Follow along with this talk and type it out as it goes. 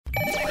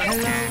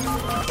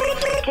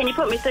Can you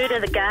put me through to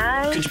the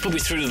guys? Could you put me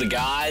through to the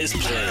guys,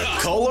 please?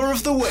 Caller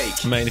of the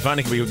week. I mean, if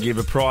only we could give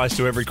a prize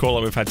to every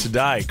caller we've had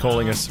today,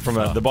 calling us from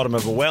the bottom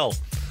of a well.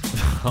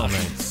 I mean,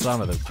 some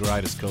of the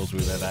greatest calls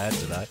we've ever had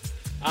today.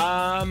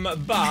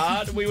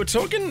 But we were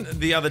talking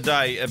the other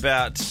day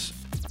about...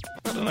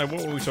 I don't know,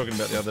 what were we talking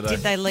about the other day?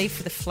 Did they leave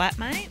for the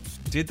flatmate?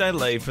 Did they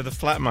leave for the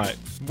flatmate?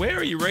 Where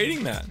are you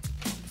reading that?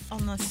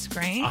 On the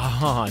screen.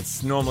 Oh,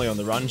 it's normally on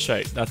the run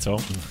sheet, that's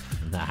all.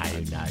 No.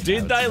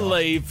 Did they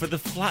leave for the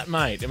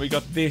flatmate? And we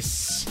got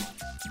this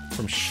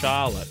from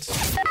Charlotte.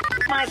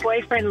 My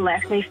boyfriend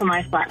left me for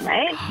my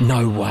flatmate,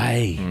 No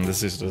way. The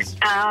sisters.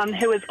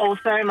 who is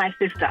also my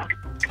sister.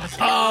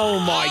 Oh,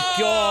 my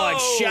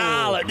God,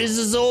 Charlotte, this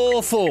is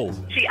awful.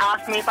 She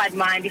asked me if I'd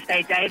mind if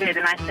they dated,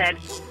 and I said,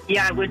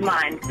 yeah, I would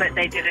mind, but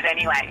they did it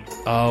anyway.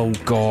 Oh,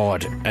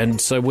 God.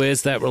 And so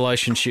where's that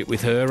relationship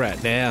with her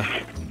at now?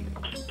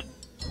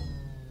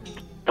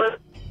 But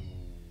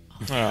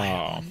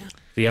Oh.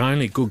 The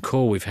only good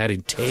call we've had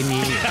in 10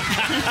 years.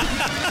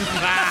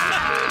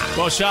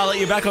 Well, Charlotte,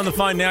 you're back on the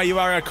phone now. You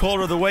are our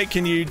caller of the week.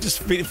 Can you just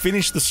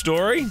finish the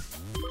story?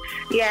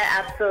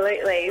 yeah,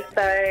 absolutely.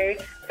 So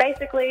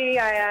basically,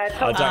 I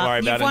Oh, don't worry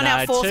You've about it. won our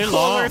No, fourth too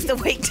Caller long. of the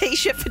Week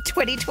T-shirt for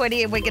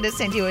 2020, and we're going to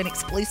send you an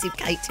exclusive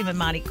Kate, Tim and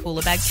Marty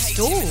cooler bag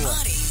stool.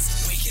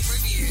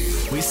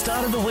 We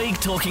started the week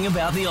talking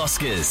about the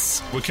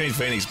Oscars. Joaquin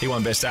Phoenix, he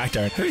won Best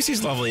Actor. Who's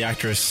his lovely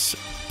actress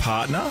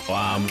partner?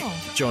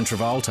 John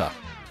Travolta.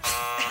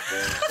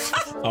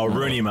 Oh,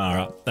 Rooney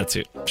Mara. That's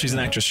it. She's an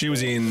actress. She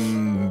was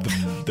in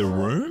The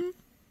Room.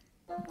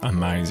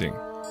 Amazing.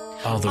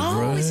 Oh, The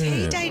Room. Is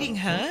he dating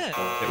her?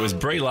 It was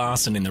Brie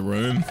Larson in The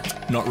Room,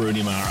 not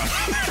Rooney Mara.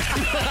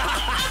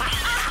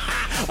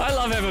 I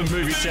love having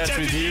movie chats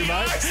with you, mate.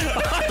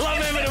 I love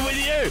having them with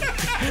you.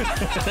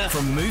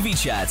 From movie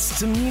chats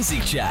to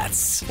music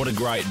chats. What a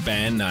great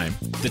band name.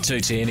 The Two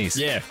Tennies.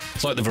 Yeah.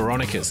 It's like the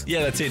Veronicas.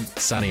 Yeah, that's it.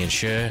 Sonny and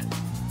Cher.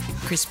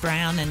 Chris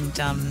Brown and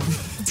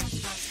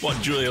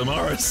What, Julia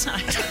Morris? no,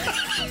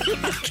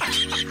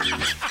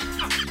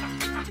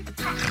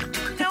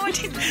 I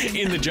didn't.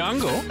 In the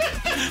Jungle.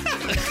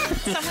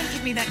 Someone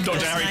give me that Dr.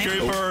 girl's Harry name.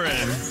 Cooper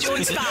and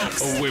George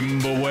Sparks.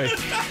 Wimbleway.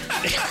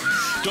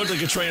 Dr.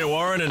 Katrina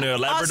Warren and her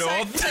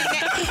Labrador.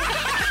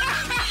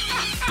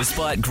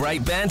 Despite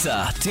great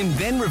banter, Tim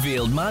then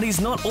revealed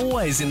Marty's not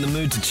always in the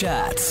mood to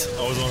chat.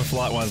 I was on a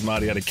flight once,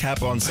 Marty had a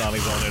cap on,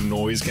 Sonny's on, and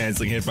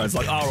noise-cancelling headphones.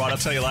 Like, all right, I'll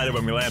tell you later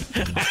when we land.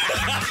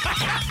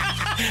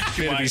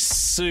 It'll be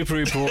super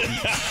important.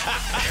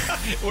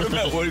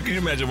 Can you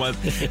imagine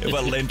if I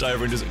leant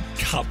over and just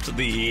cupped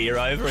the ear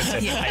over and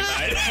said, hey,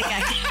 mate.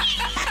 Okay.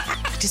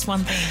 Just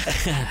one thing.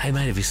 Hey,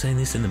 mate, have you seen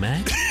this in the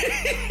mag?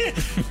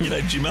 You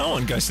know, Jim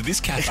Owen goes to this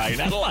cafe in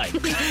Adelaide.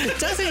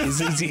 Does he?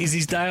 Is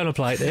his day on a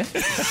plate there?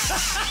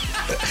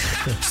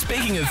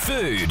 Speaking of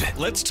food,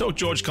 Let's talk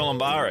George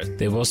Columbaris.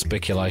 There was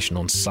speculation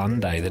on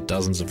Sunday that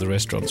dozens of the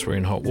restaurants were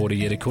in hot water,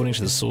 yet according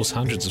to the source,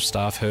 hundreds of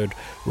staff heard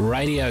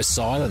radio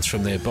silence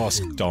from their boss.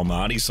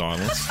 Dolmarty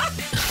silence.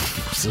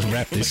 So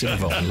wrap this in a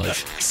vine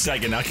leaf.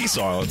 Saganaki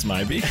silence,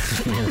 maybe.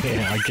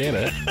 Yeah, I get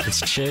it. It's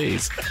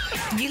cheese.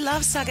 You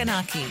love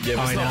Saganaki. Yeah,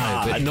 but I it's know, not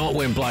hard. but not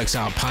when blokes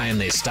aren't paying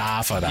their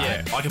staff, I don't.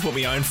 Yeah, I can put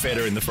my own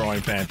feta in the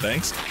frying pan,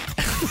 thanks.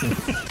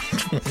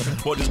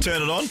 What, just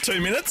turn it on? 2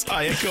 minutes? Oh,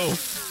 yeah, cool.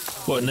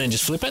 What, and then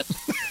just flip it?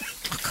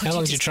 How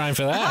long did you train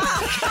for that?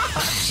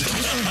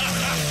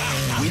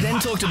 we then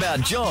talked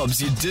about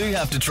jobs you do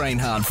have to train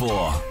hard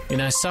for. You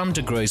know, some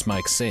degrees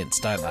make sense,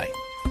 don't they?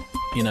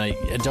 You know,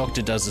 a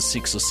doctor does a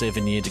 6 or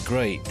 7 year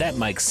degree. That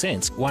makes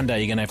sense. One day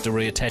you're going to have to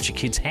reattach a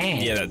kid's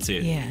hand. Yeah, that's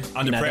it. Yeah.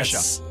 Under You know, pressure.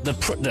 that's You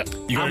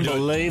gotta do it.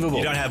 unbelievable.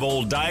 You don't have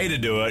all day to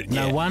do it.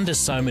 No Yeah. wonder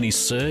so many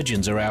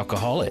surgeons are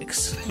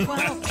alcoholics.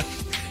 Well,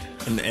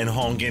 And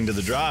honk into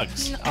the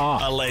drugs. Oh.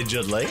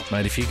 Allegedly.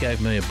 Mate, if you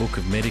gave me a book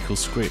of medical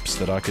scripts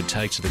that I could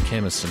take to the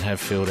chemist and have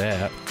filled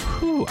out,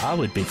 I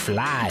would be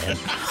flying.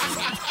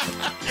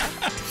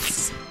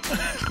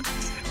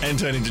 And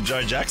turn into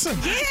Joe Jackson.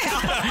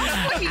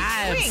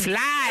 I'm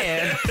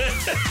flying.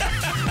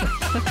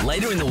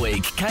 Later in the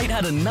week, Kate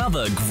had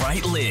another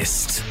great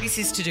list. this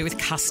is to do with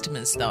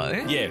customers,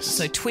 though. Yes.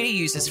 So Twitter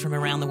users from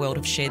around the world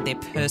have shared their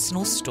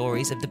personal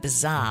stories of the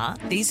bizarre.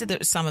 These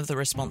are some of the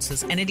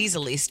responses, and it is a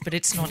list, but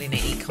it's not in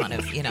any kind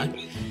of, you know.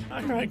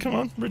 Okay, come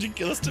on.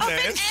 Ridiculous Oh, but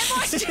demands. am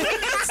I doing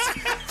this?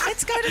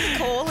 Let's go to the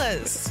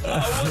callers.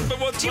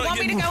 Do you want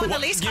me to go on the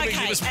list? Give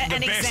Okay, us the an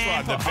best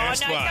example. one. The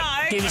best oh, no, one. no.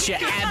 Give us your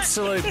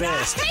absolute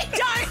best. No,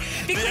 don't.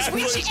 Because The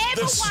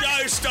whichever one...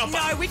 showstopper.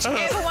 No,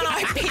 whichever one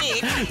I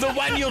pick... The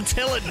one you'll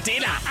tell at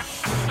dinner.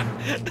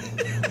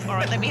 All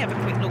right, let me have a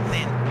quick look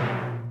then.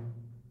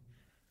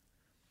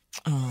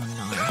 Oh,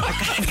 no.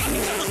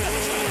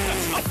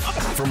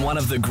 From one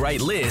of the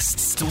great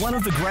lists to one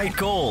of the great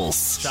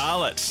calls.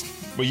 Charlotte,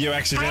 were you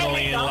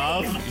accidentally in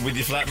love with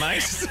your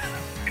flatmate?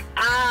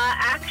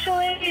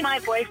 actually, my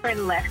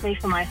boyfriend left me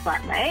for my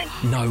flatmate,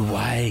 No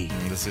way.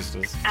 The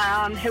sisters.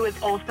 who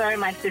is also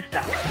my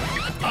sister.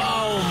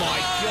 Oh, my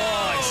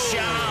God,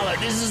 Charlotte,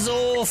 this is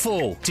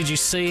awful. Did you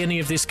see any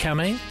of this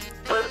coming?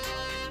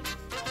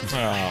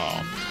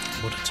 Oh.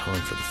 What a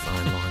time for the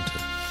phone line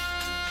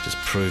to just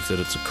prove that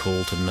it's a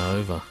call to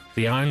Nova.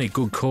 The only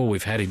good call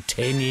we've had in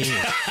 10 years.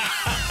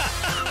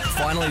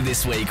 Finally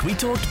this week, we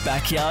talked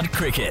backyard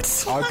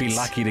cricket. I'd be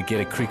lucky to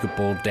get a cricket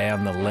ball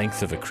down the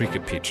length of a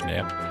cricket pitch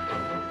now.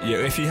 Yeah,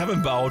 if you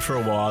haven't bowled for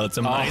a while, it's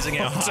amazing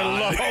how it's a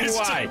hard long it is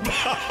to way.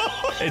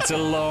 bowl. It's a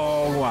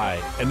long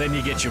way. And then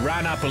you get your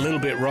run up a little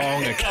bit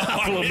wrong, a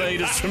couple of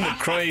metres from the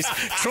crease.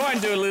 Try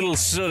and do a little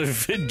sort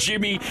of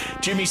Jimmy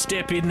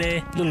step in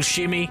there, little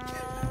shimmy.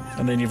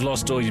 And then you've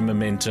lost all your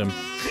momentum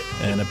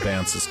and it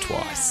bounces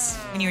twice.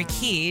 When you're a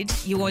kid,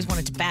 you always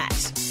wanted to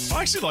bat.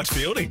 I actually liked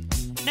fielding.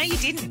 No, you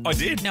didn't. I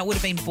did. No, it would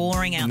have been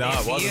boring out No, there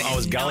it for wasn't. you. I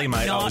was and gully, mate.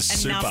 I Not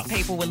was enough super.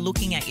 people were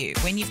looking at you.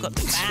 When you've got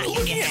the bat in your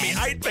Looking at me,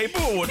 hand. 8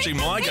 people were watching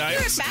my When you're a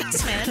games.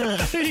 batsman,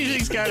 Who do you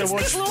think's going to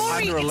watch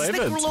glory, under it's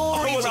the 11s?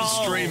 glory I wasn't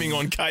role. streaming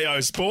on KO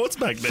Sports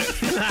back then.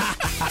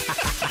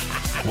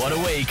 What a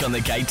week on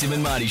the Kate, Tim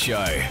and Marty Show.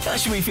 How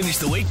should we finish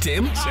the week,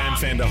 Tim? Sam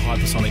Fender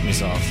hypersonic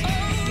missiles.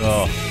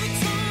 Oh,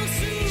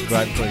 it's a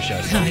great pre-show.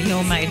 Oh,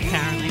 you're made,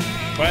 apparently.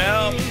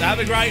 Well, have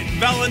a great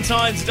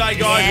Valentine's Day,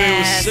 guys.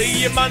 Yes. We will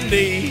see you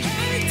Monday.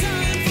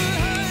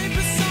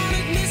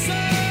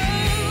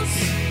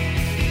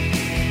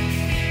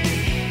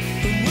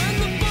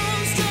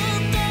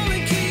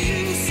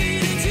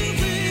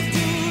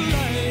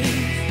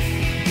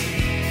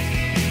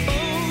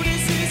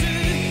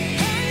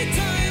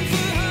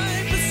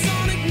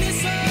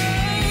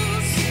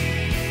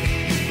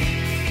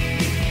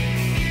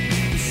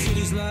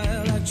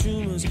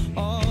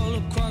 All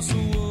across the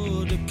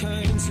world, the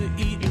kinds of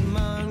eating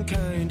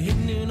mankind,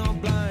 hidden in our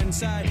blind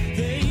side.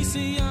 They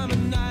say I'm a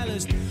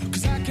nihilist,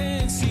 cause I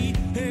can't see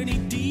any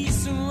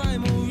decent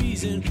rhyme or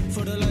reason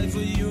for the life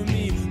of you and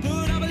me.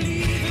 But I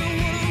believe in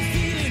what I'm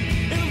feeling,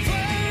 and I'm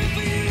praying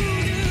for you.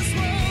 This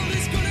world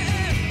is gonna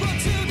end, but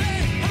till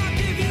then, I'll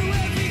give you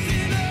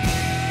everything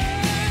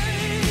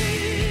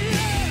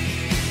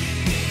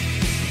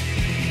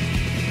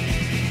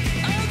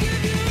I'll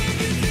give you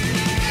everything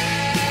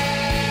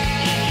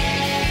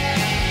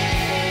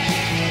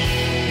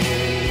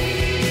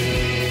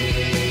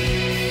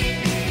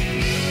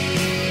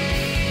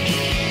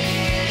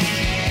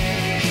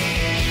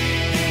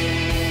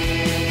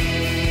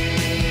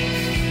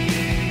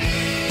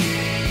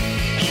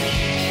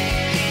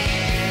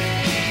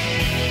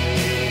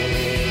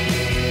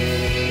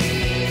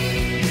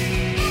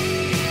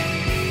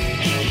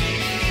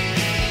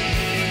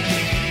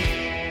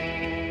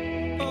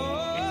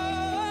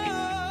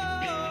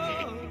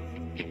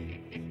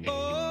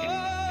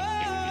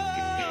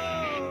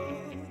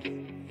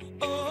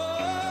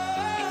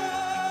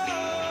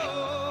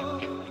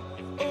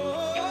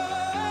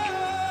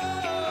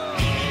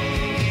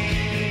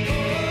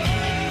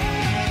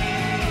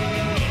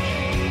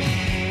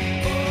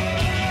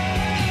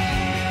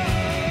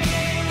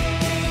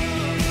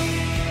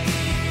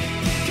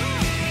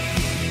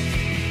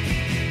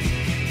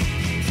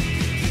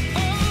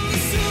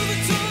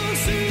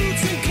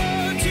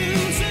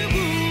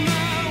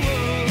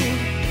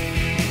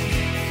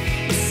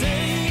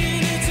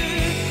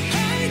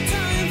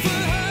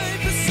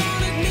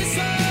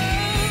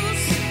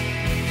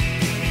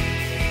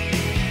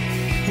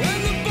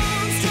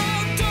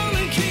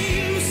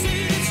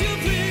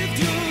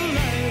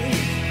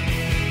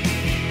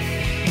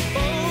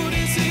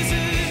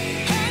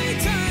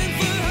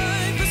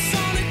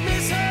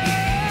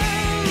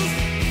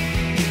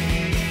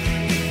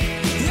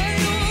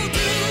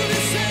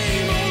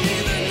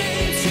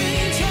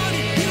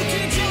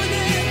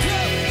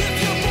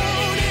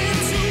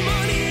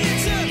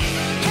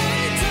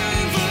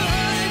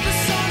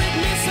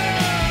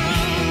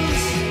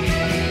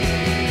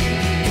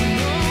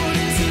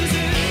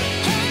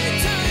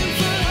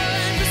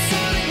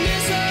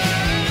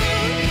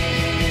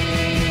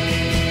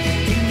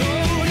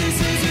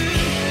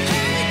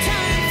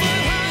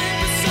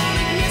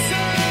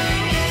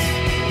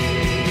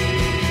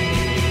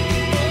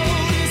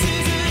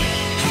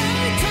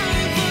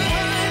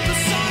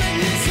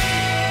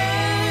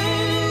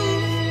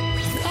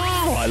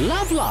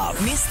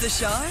Love. Miss the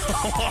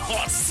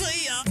show?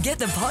 See ya. Get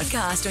the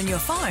podcast on your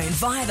phone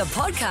via the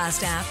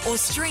podcast app or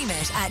stream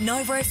it at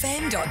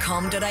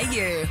novafm.com.au.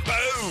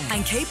 Boom.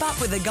 And keep up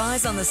with the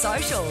guys on the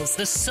socials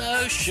The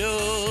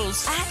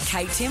socials. at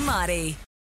Kate Tim Marty.